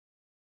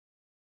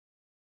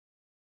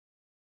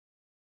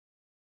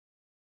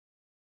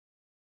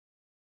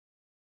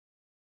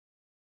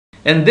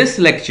In this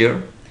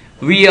lecture,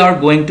 we are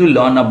going to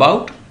learn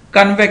about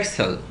convex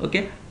hull.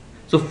 Okay,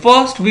 so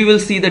first we will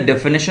see the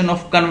definition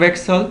of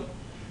convex hull.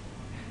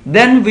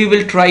 Then we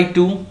will try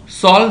to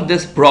solve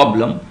this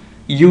problem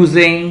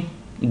using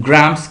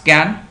gram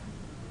scan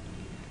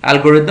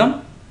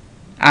algorithm,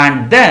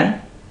 and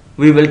then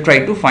we will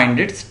try to find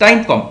its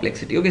time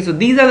complexity. Okay, so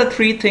these are the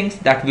three things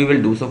that we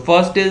will do. So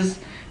first is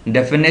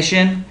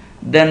definition,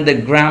 then the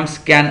gram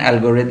scan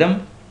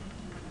algorithm,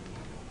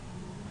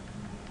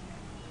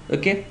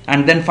 okay,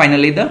 and then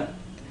finally the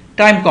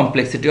time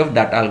complexity of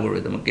that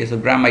algorithm. Okay, so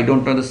gram, I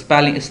don't know the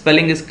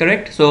spelling is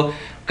correct. So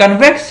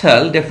convex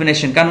hull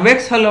definition: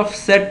 convex hull of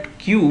set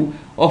Q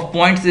of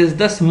points is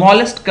the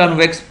smallest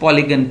convex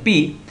polygon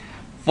P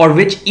for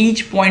which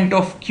each point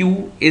of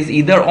Q is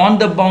either on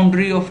the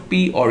boundary of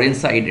P or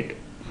inside it.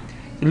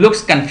 It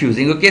looks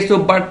confusing, okay,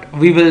 so but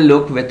we will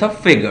look with a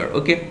figure.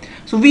 Okay,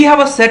 so we have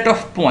a set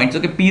of points,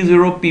 okay,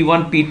 P0,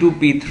 P1, P2,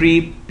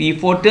 P3,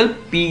 P4 till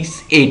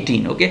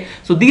P18. Okay,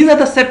 so these are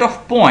the set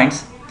of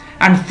points,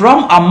 and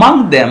from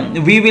among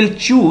them we will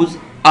choose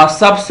a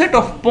subset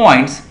of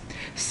points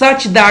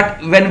such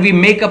that when we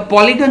make a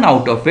polygon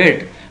out of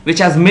it which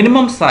has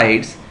minimum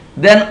sides,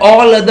 then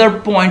all other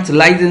points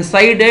lies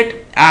inside it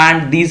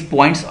and these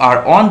points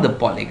are on the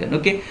polygon.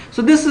 Okay,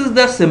 so this is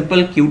the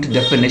simple cute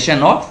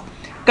definition of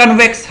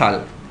convex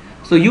hull.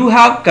 So you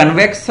have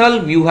convex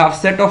hull, you have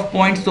set of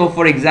points. So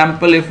for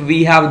example, if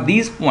we have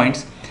these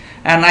points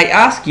and I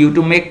ask you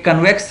to make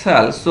convex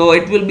hull, so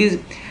it will be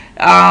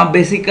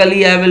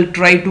basically I will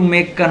try to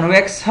make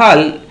convex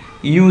hull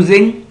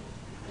using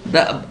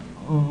the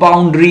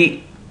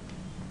boundary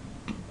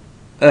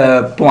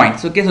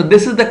points. Okay, so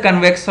this is the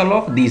convex hull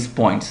of these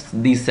points,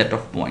 these set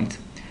of points.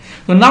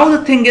 So now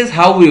the thing is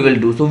how we will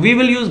do. So we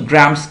will use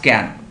gram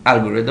scan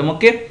algorithm.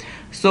 Okay,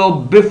 so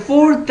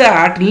before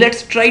that,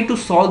 let's try to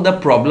solve the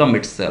problem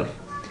itself.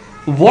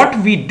 What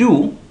we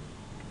do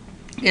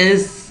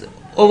is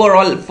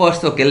overall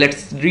first, okay,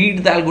 let's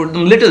read the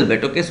algorithm little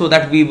bit, okay, so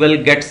that we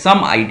will get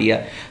some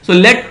idea. So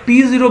let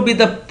P0 be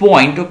the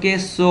point. Okay,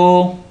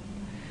 so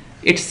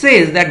it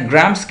says that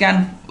gram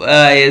scan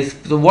is,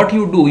 so what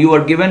you do, you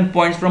are given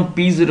points from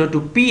P0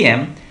 to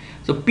Pm.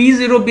 So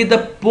P0 be the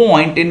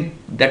point in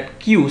that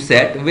Q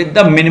set with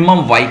the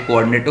minimum y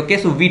coordinate. Okay,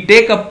 so we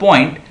take a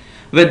point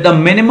with the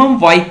minimum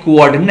y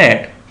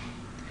coordinate,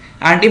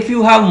 and if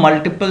you have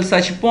multiple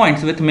such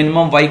points with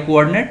minimum y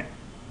coordinate,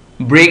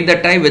 break the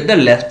tie with the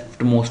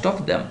leftmost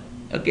of them.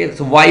 Okay,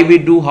 so why we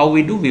do, how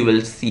we do, we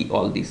will see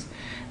all these.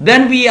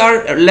 Then we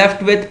are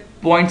left with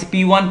points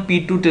P1,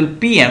 P2 till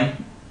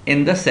Pm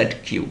in the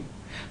set Q.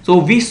 So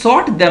we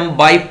sort them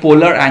by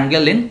polar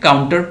angle in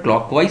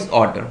counterclockwise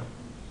order.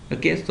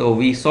 Okay, so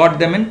we sort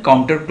them in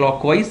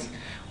counterclockwise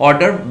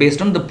order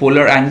based on the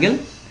polar angle,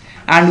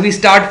 and we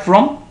start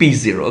from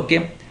P0.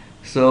 Okay,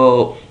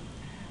 so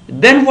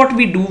then what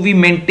we do, we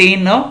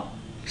maintain a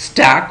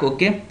stack.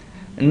 Okay,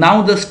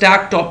 now the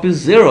stack top is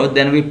 0,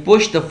 then we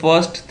push the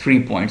first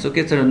 3 points.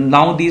 Okay, so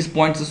now these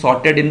points are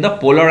sorted in the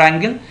polar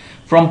angle.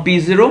 From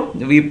P0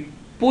 we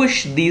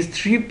push these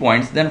 3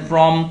 points, then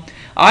from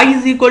I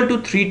is equal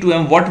to 3 to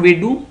M, what we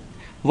do,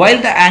 while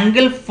the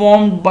angle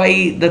formed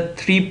by the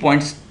 3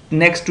 points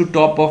next to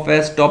top of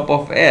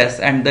S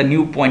and the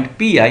new point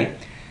Pi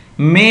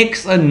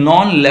makes a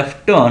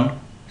non-left turn,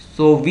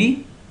 so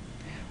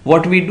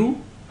what we do,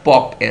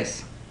 pop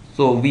S.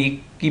 So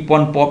we keep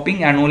on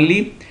popping and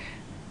only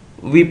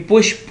we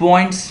push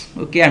points,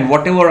 okay, and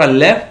whatever are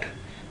left,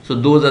 so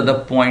those are the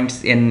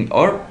points in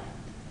or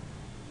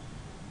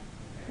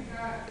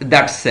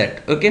that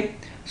set. Okay,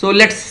 so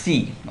let's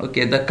see,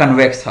 okay, the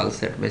convex hull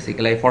set,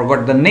 basically I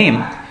forgot the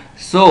name,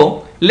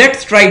 so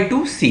let's try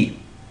to see.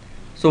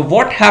 So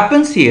what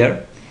happens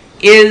here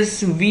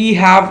is we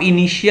have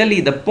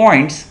initially the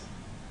points.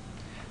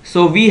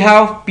 So we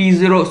have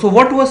P0. So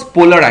what was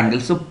polar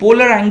angle? So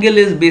polar angle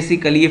is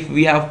basically, if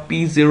we have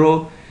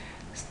P0,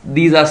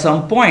 these are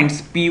some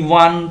points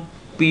P1,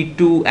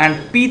 P2 and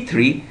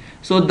P3.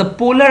 So the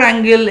polar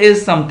angle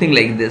is something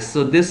like this.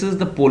 So this is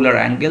the polar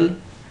angle,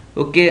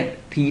 okay,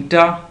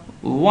 theta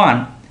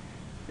 1.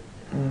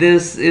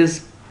 This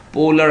is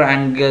polar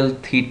angle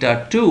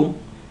theta 2.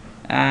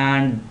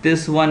 And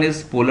this one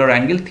is polar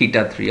angle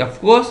theta 3. Of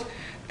course,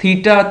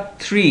 theta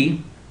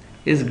 3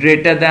 is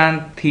greater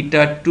than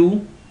theta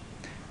 2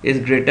 is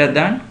greater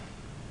than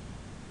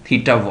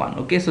theta 1.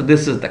 Okay, so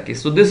this is the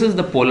case. So this is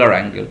the polar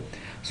angle.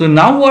 So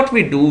now what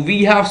we do,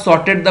 we have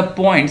sorted the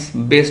points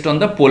based on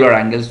the polar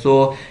angle.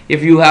 So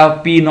if you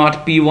have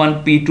P0,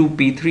 P1, P2,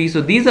 P3, so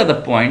these are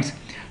the points.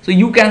 So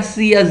you can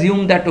see,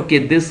 assume that, okay,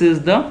 this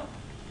is the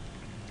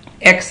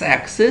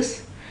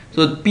x-axis.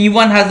 So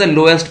P1 has the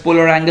lowest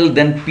polar angle,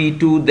 then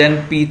P2,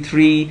 then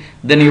P3,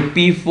 then your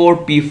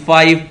P4,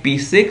 P5,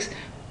 P6,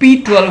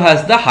 P12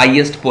 has the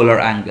highest polar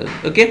angle.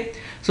 Okay,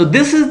 so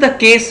this is the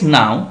case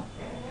now.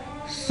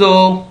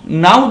 So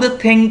now the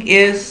thing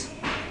is,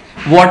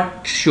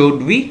 what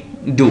should we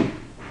do?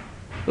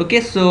 Okay,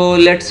 so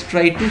let's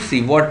try to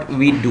see what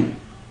we do.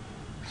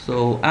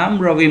 So I'm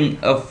rubbing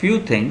a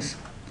few things.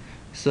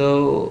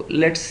 So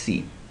let's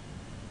see.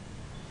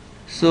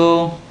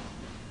 So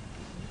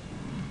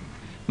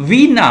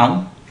we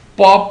now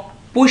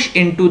push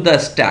into the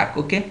stack.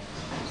 Okay,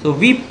 so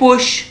we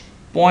push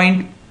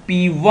point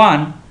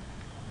P1,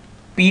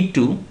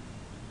 P2.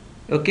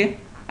 Okay,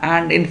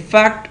 and in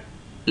fact,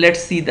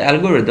 let's see the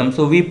algorithm.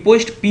 So we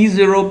pushed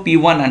P0,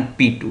 P1 and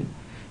P2.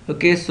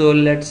 Okay, so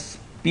let's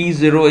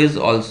P0 is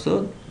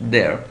also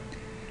there.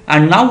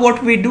 And now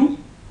what we do?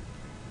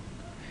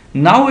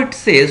 Now it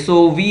says,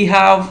 so we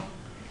have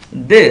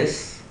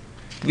this,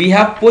 we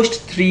have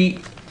pushed 3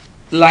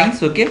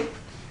 lines. Okay,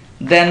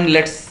 then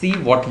let's see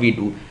what we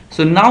do.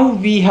 So now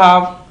we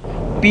have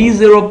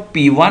P0,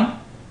 P1.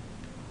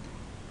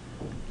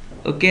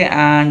 Okay,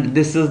 and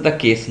this is the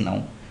case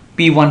now,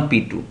 P1,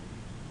 P2.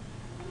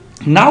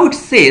 Now it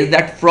says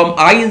that from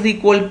I is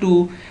equal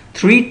to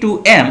 3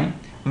 to M,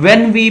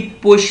 when we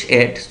push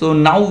it, so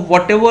now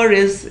whatever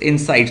is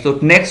inside, so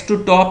next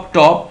to top,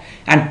 top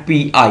and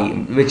Pi,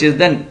 which is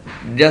then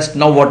just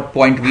now what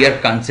point we are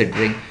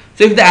considering.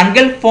 So if the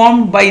angle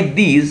formed by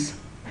these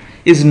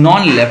is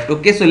non-left,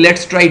 okay, so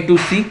let's try to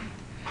see.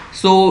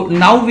 So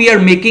now we are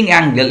making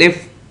angle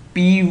if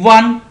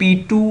P1,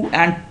 P2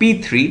 and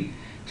P3.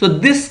 So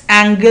this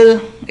angle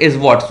is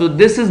what? So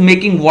this is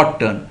making what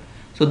turn?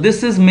 So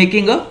this is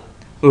making a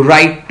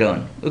right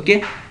turn.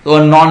 Okay, so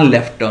a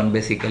non-left turn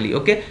basically.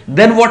 Okay,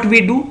 then what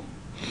we do?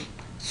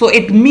 So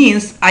it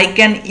means I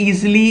can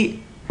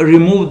easily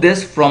remove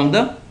this from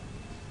the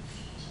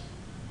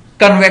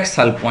convex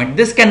hull point.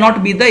 This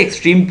cannot be the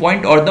extreme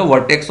point or the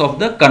vertex of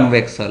the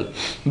convex hull,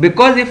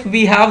 because if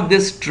we have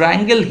this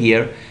triangle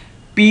here,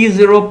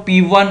 P0,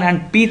 P1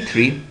 and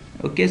P3.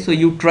 Okay, so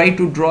you try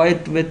to draw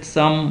it with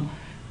some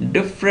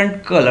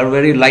different color,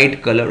 very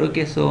light color.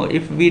 Okay, so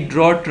if we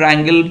draw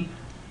triangle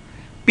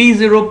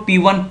P0,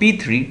 P1,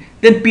 P3,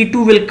 then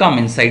P2 will come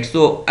inside.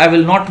 So I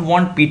will not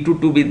want P2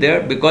 to be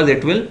there, because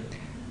it will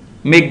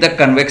make the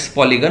convex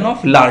polygon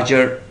of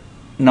larger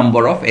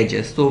number of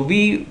edges. So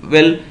we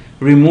will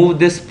remove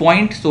this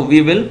point. So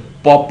we will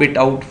pop it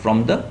out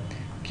from the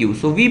Q.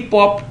 So we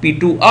pop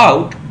P2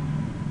 out,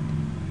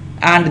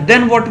 and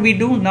then what we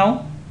do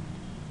now?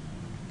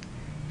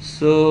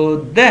 So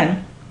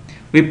then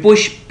we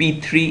push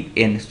P3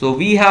 in. So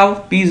we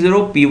have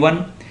P0,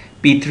 P1,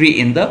 P3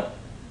 in the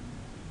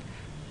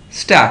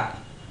stack.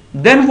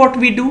 Then what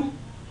we do?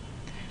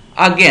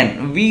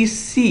 Again, we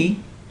see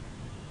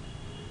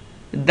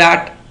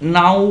that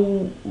now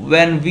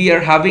when we are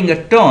having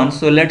a turn,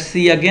 so let's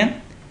see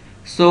again.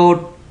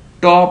 So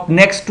top,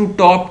 next to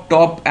top,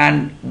 top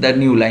and the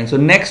new line. So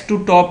next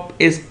to top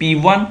is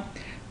P1,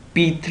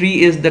 P3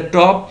 is the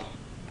top,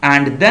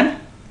 and then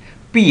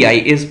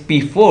Pi is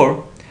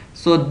P4.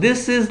 So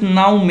this is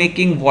now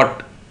making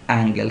what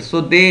angle?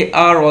 So they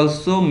are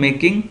also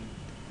making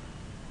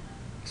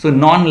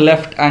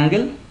non-left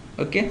angle.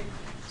 Okay,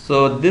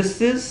 so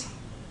this is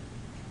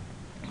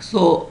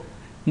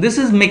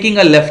making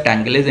a left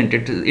angle, isn't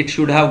it? It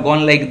should have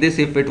gone like this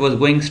if it was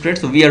going straight.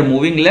 So we are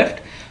moving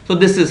left, so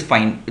this is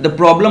fine. The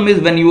problem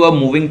is when you are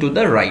moving to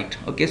the right.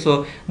 Okay,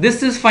 so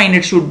this is fine,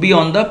 it should be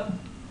on the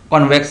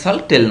convex hull.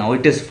 Till now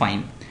it is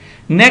fine.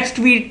 Next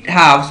we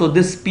have, so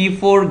this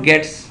P4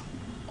 gets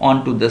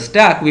onto the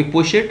stack, we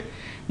push it,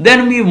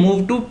 then we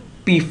move to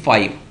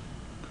P5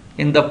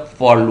 in the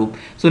for loop.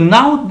 So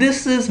now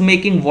this is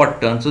making what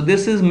turn? So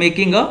this is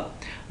making a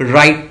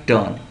right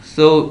turn.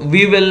 So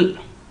we will,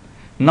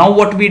 now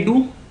what we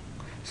do?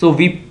 So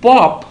we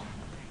pop,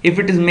 if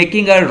it is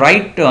making a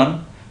right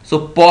turn,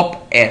 so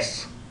pop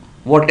S,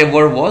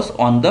 whatever was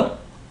on the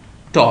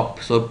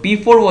top. So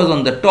P4 was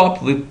on the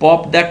top, we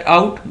pop that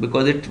out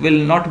because it will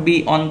not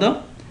be on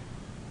the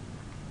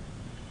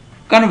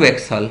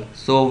convex hull.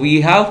 So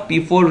we have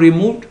P4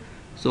 removed,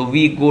 so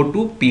we go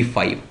to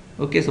P5.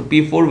 Okay, so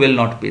P4 will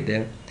not be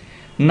there.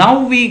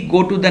 Now we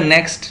go to the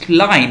next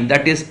line,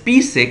 that is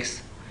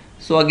P6.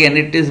 So again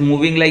it is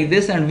moving like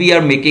this and we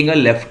are making a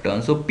left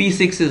turn. So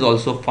P6 is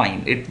also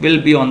fine, it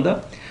will be on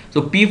the,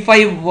 so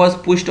P5 was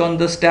pushed on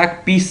the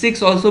stack,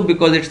 P6 also,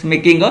 because it's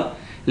making a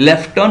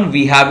left turn,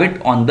 we have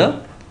it on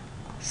the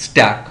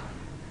stack.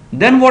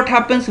 Then what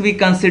happens? We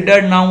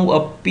consider now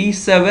a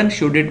P7,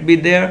 should it be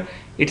there?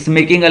 It's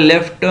making a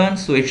left turn,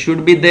 so it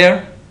should be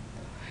there.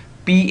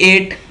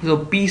 P8, so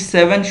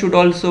P7 should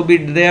also be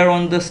there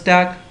on the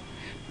stack.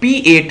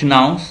 P8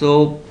 now,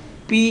 so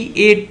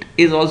P8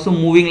 is also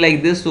moving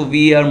like this, so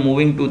we are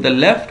moving to the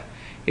left.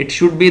 It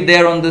should be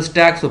there on the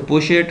stack, so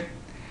push it.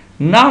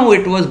 Now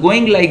it was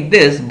going like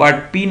this,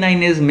 but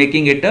P9 is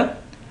making it a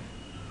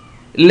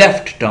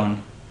left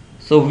turn.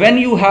 So when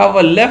you have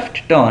a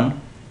left turn,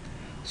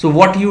 so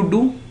what you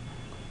do?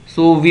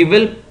 So we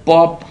will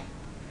pop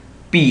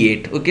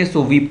P8. Okay,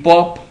 so we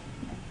pop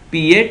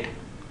P8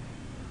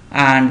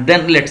 and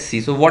then let's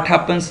see. So what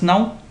happens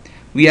now?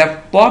 We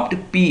have popped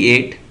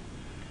P8.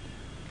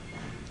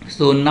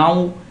 So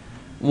now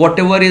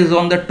whatever is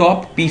on the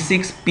top,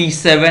 P6,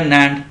 P7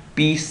 and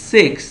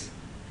P6,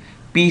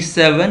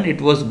 P7, it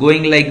was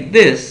going like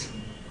this.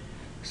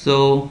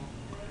 So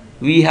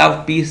we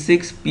have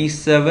P6,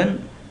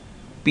 P7,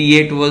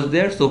 P8 was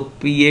there. So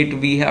P8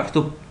 we have,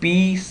 so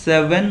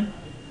P7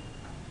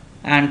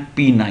 and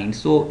P9.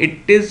 So it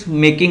is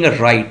making a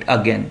right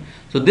again.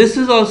 So this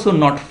is also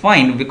not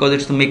fine because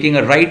it's making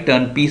a right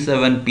turn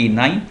P7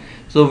 P9.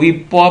 So we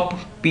pop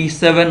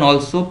P7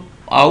 also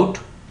out,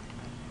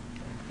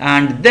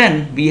 and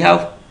then we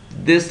have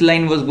this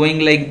line was going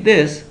like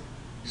this,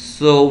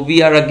 so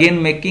we are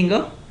again making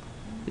a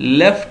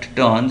left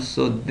turn.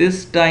 So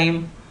this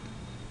time,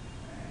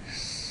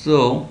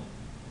 so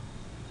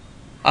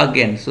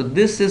again, so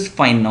this is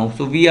fine now,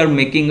 so we are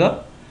making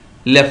a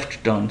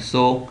left turn.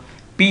 So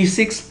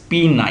P6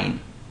 P9,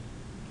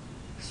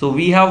 so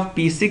we have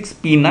P6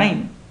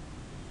 P9,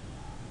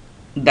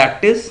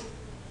 that is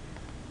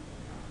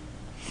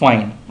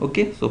fine.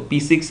 Okay, so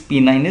P6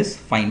 P9 is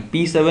fine.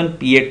 P7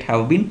 P8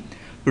 have been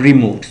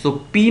removed.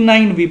 So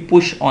P9 we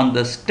push on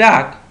the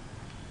stack,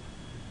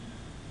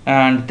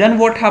 and then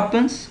what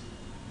happens?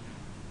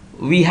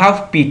 We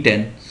have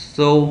P10.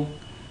 So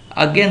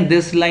again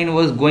this line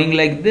was going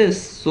like this,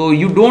 so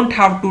you don't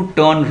have to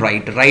turn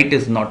right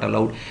is not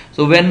allowed.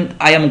 So when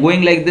I am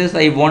going like this,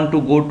 I want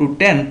to go to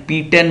 10,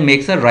 P10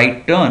 makes a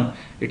right turn,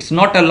 it's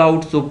not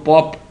allowed. So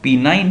pop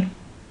P9,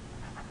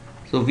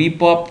 so we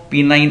pop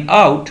P9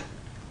 out,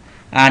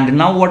 and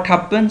now what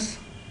happens?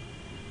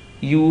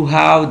 You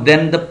have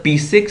then the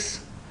P6.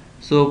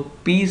 So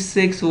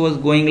P6 was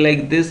going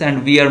like this,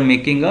 and we are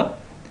making a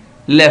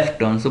left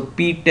turn. So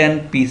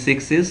P10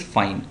 P6 is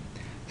fine.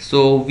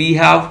 So we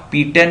have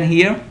P10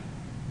 here.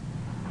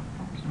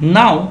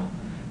 Now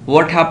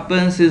what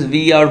happens is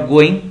we are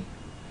going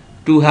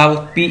to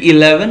have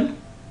P11.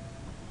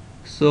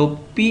 So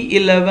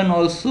P11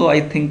 also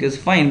I think is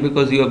fine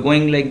because you are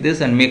going like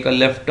this and make a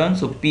left turn.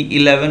 So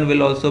P11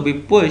 will also be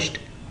pushed,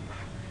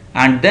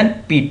 and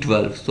then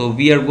P12. So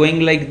we are going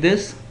like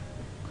this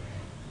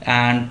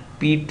and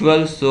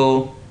P12.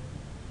 So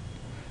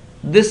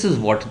this is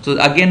what, so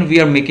again we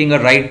are making a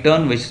right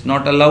turn, which is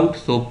not allowed.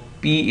 So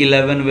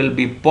P11 will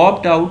be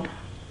popped out.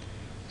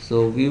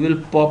 So we will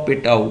pop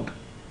it out,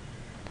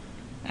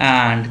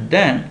 and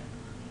then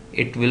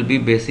it will be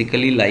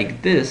basically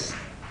like this,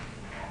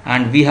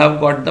 and we have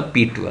got the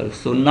P12.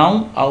 So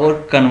now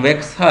our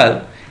convex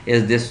hull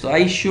is this. So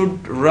I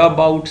should rub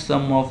out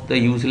some of the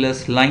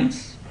useless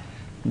lines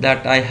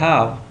that I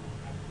have,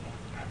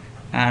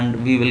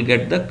 and we will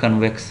get the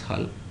convex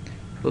hull.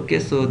 Okay,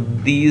 so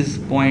these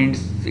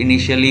points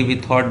initially we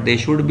thought they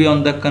should be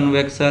on the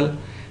convex hull,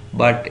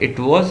 but it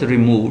was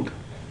removed,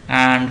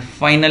 and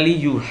finally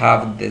you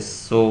have this.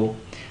 So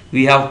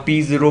we have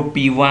P0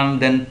 P1,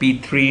 then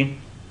P3,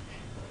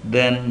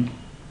 then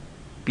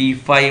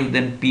P5,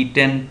 then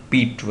P10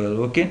 P12.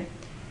 Okay,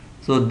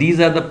 so these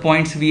are the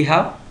points we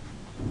have,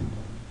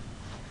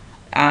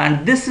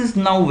 and this is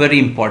now very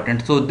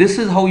important. So this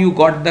is how you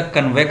got the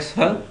convex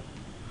hull.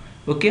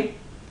 Okay,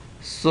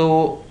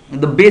 so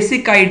the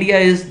basic idea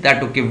is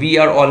that, okay, we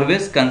are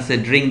always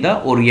considering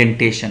the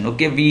orientation.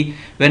 Okay,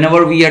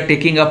 whenever we are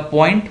taking a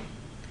point,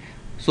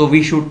 so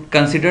we should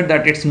consider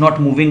that it's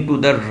not moving to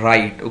the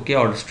right, okay,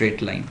 or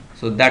straight line.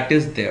 So that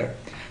is there.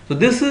 So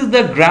this is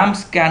the gram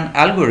scan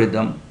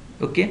algorithm.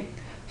 Okay,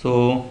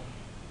 so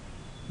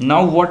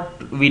now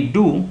what we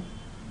do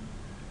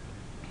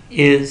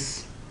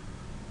is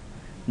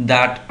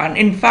that, and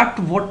in fact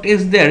what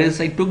is there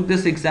is, I took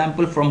this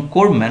example from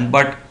Coleman,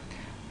 but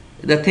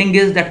the thing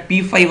is that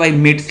P5 I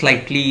made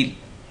slightly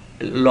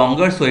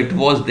longer, so it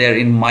was there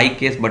in my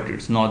case, but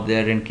it's not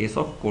there in case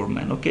of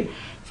Coleman. Okay,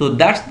 so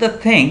that's the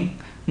thing.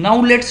 Now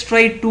let's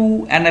try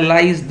to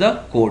analyze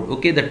the code.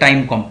 Okay, the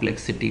time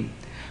complexity.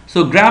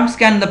 So gram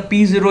scan, the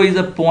P0 is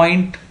a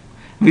point,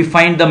 we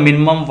find the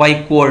minimum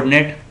y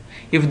coordinate.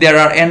 If there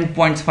are n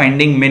points,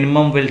 finding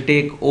minimum will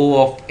take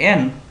O of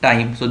n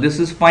time. So this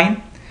is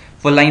fine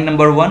for line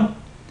number 1.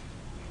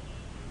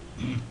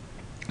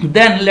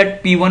 Then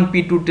let P1,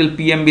 P2 till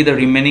Pm be the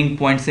remaining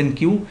points in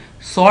Q.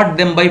 Sort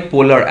them by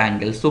polar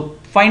angle. So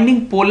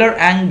finding polar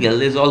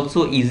angle is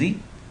also easy.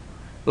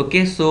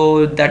 Okay,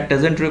 so that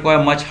doesn't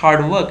require much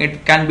hard work.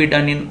 It can be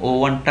done in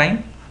O1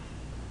 time.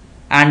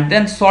 And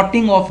then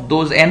sorting of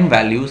those n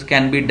values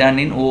can be done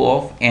in O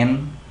of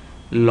n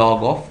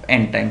log of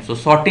n time. So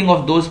sorting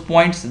of those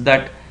points,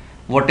 that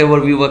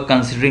whatever we were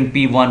considering,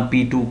 P1,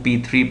 P2,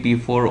 P3,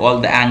 P4, all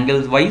the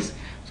angles wise.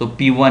 So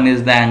P1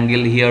 is the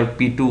angle here,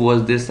 P2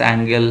 was this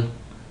angle,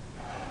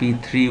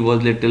 P3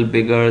 was little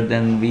bigger,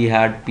 then we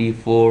had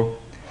P4,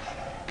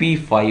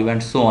 P5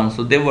 and so on.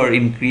 So they were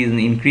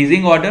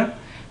increasing order.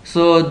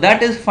 So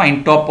that is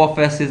fine. Top of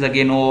S is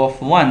again O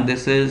of 1.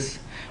 This is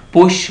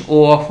push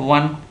O of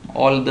 1,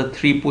 all the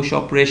 3 push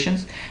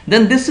operations.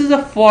 Then this is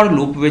a for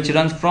loop which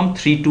runs from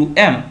 3 to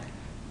M.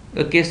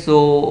 Okay,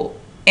 so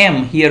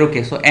M here,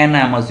 okay, so N I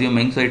am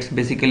assuming, so it's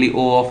basically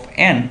O of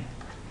N.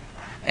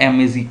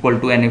 M is equal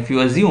to N if you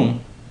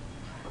assume.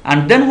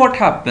 And then what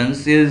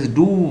happens is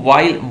do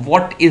while,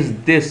 what is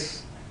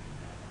this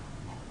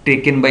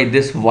taken by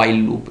this while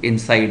loop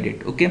inside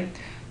it. Okay,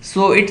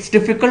 so it's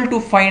difficult to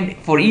find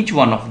for each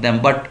one of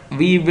them, but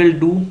we will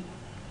do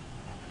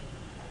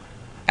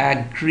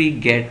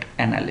aggregate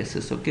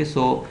analysis. Okay,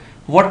 so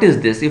what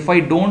is this? If I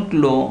don't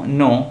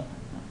know,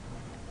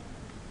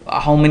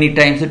 how many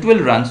times it will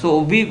run. So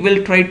we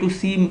will try to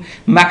see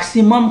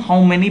maximum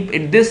how many.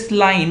 This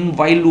line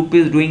while loop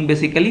is doing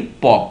basically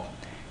pop,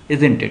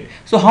 isn't it?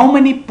 So how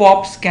many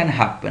pops can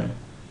happen?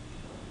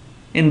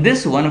 In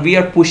this one we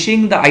are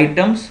pushing the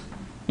items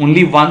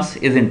only once,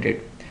 isn't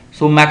it?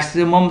 So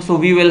maximum, so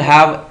we will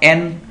have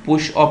n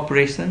push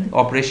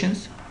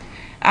operations,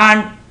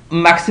 and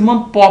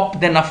maximum pop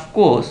then of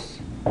course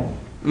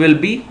will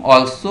be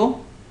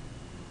also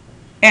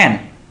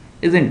n,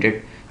 isn't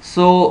it?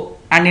 So,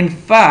 and in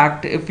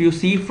fact if you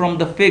see from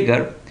the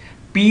figure,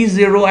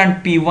 P0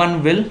 and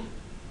P1 will,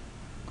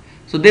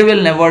 so they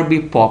will never be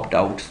popped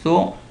out.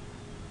 So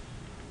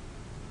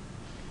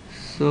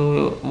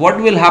what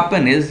will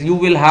happen is you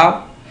will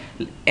have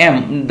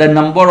m, the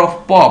number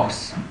of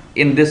pops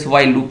in this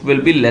while loop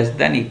will be less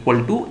than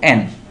equal to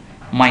n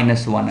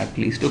minus 1 at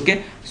least.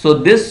 Okay, so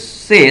this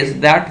says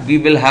that we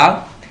will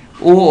have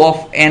O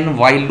of n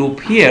while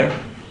loop here.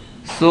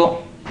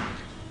 So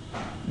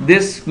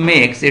this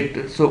makes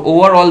it, so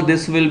overall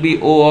this will be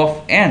O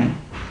of n,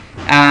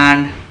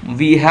 and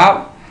we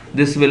have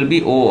this will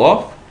be O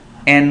of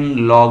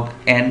n log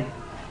n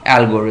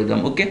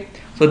algorithm. Okay,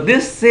 so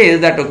this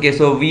says that, okay,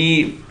 so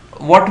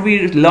what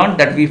we learned,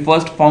 that we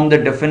first found the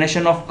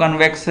definition of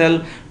convex hull,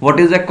 what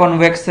is a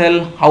convex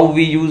hull, how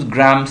we use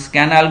gram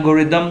scan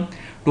algorithm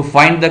to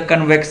find the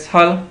convex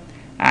hull,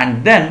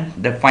 and then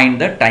find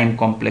the time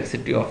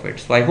complexity of it.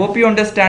 So I hope you understand.